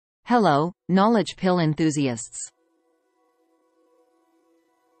Hello, knowledge pill enthusiasts.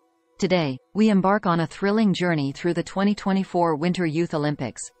 Today, we embark on a thrilling journey through the 2024 Winter Youth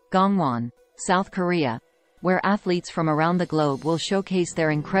Olympics, Gangwon, South Korea, where athletes from around the globe will showcase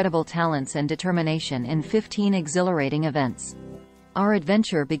their incredible talents and determination in 15 exhilarating events. Our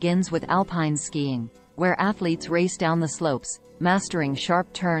adventure begins with Alpine Skiing, where athletes race down the slopes, mastering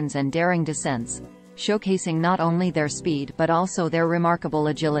sharp turns and daring descents, showcasing not only their speed but also their remarkable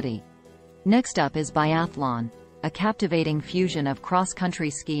agility. Next up is Biathlon, a captivating fusion of cross-country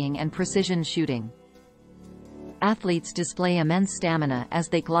skiing and precision shooting. Athletes display immense stamina as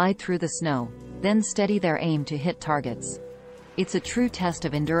they glide through the snow, then steady their aim to hit targets. It's a true test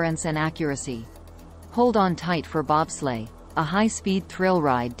of endurance and accuracy. Hold on tight for Bobsleigh, a high-speed thrill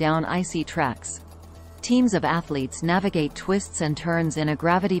ride down icy tracks. Teams of athletes navigate twists and turns in a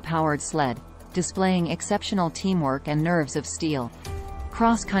gravity-powered sled, displaying exceptional teamwork and nerves of steel.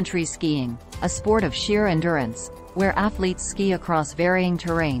 Cross-country skiing, a sport of sheer endurance, where athletes ski across varying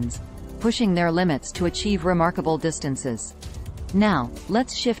terrains, pushing their limits to achieve remarkable distances. Now,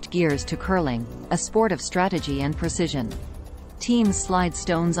 let's shift gears to curling, a sport of strategy and precision. Teams slide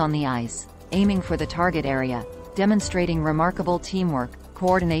stones on the ice, aiming for the target area, demonstrating remarkable teamwork,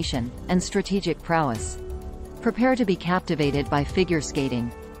 coordination, and strategic prowess. Prepare to be captivated by figure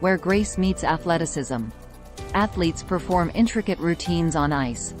skating, where grace meets athleticism. Athletes perform intricate routines on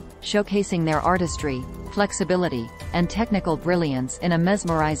ice, showcasing their artistry, flexibility, and technical brilliance in a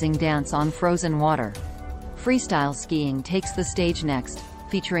mesmerizing dance on frozen water. Freestyle skiing takes the stage next,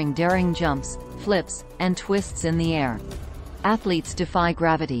 featuring daring jumps, flips, and twists in the air. Athletes defy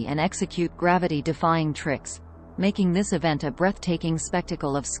gravity and execute gravity-defying tricks, making this event a breathtaking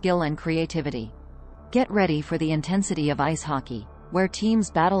spectacle of skill and creativity. Get ready for the intensity of ice hockey, where teams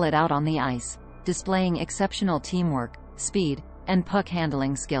battle it out on the ice, displaying exceptional teamwork, speed, and puck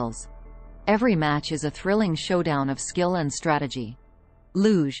handling skills. Every match is a thrilling showdown of skill and strategy.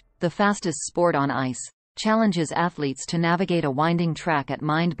 Luge, the fastest sport on ice, challenges athletes to navigate a winding track at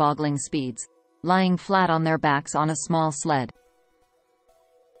mind-boggling speeds, lying flat on their backs on a small sled.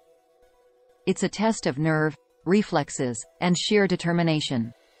 It's a test of nerve, reflexes, and sheer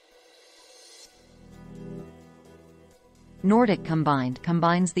determination. Nordic Combined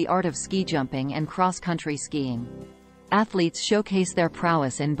combines the art of ski jumping and cross-country skiing. Athletes showcase their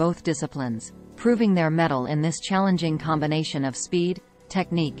prowess in both disciplines, proving their mettle in this challenging combination of speed,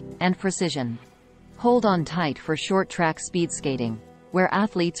 technique, and precision. Hold on tight for short-track speed skating, where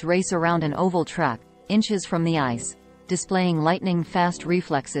athletes race around an oval track, inches from the ice, displaying lightning-fast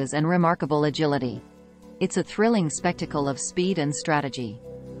reflexes and remarkable agility. It's a thrilling spectacle of speed and strategy.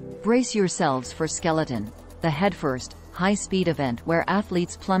 Brace yourselves for skeleton, the headfirst, high-speed event where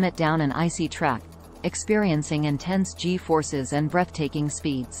athletes plummet down an icy track, experiencing intense G-forces and breathtaking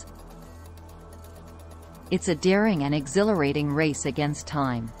speeds. It's a daring and exhilarating race against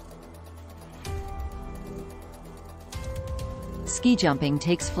time. Ski jumping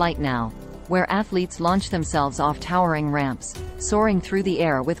takes flight now, where athletes launch themselves off towering ramps, soaring through the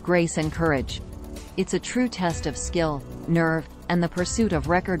air with grace and courage. It's a true test of skill, nerve, and the pursuit of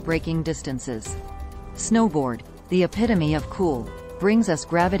record-breaking distances. Snowboard, the epitome of cool, brings us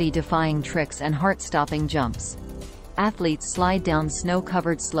gravity-defying tricks and heart-stopping jumps. Athletes slide down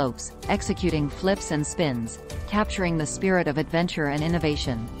snow-covered slopes, executing flips and spins, capturing the spirit of adventure and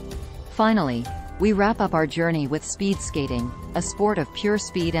innovation. Finally, we wrap up our journey with speed skating, a sport of pure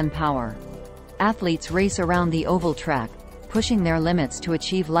speed and power. Athletes race around the oval track, pushing their limits to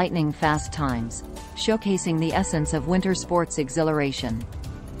achieve lightning-fast times, showcasing the essence of winter sports exhilaration.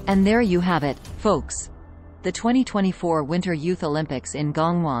 And there you have it, folks. The 2024 Winter Youth Olympics in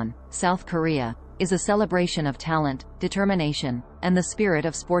Gangwon, South Korea, is a celebration of talent, determination, and the spirit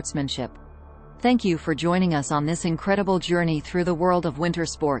of sportsmanship. Thank you for joining us on this incredible journey through the world of winter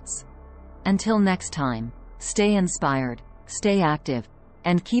sports. Until next time, stay inspired, stay active,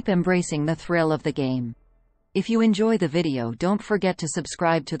 and keep embracing the thrill of the game. If you enjoy the video, don't forget to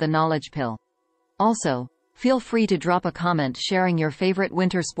subscribe to the Knowledge Pill. Also, feel free to drop a comment sharing your favorite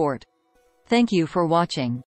winter sport. Thank you for watching.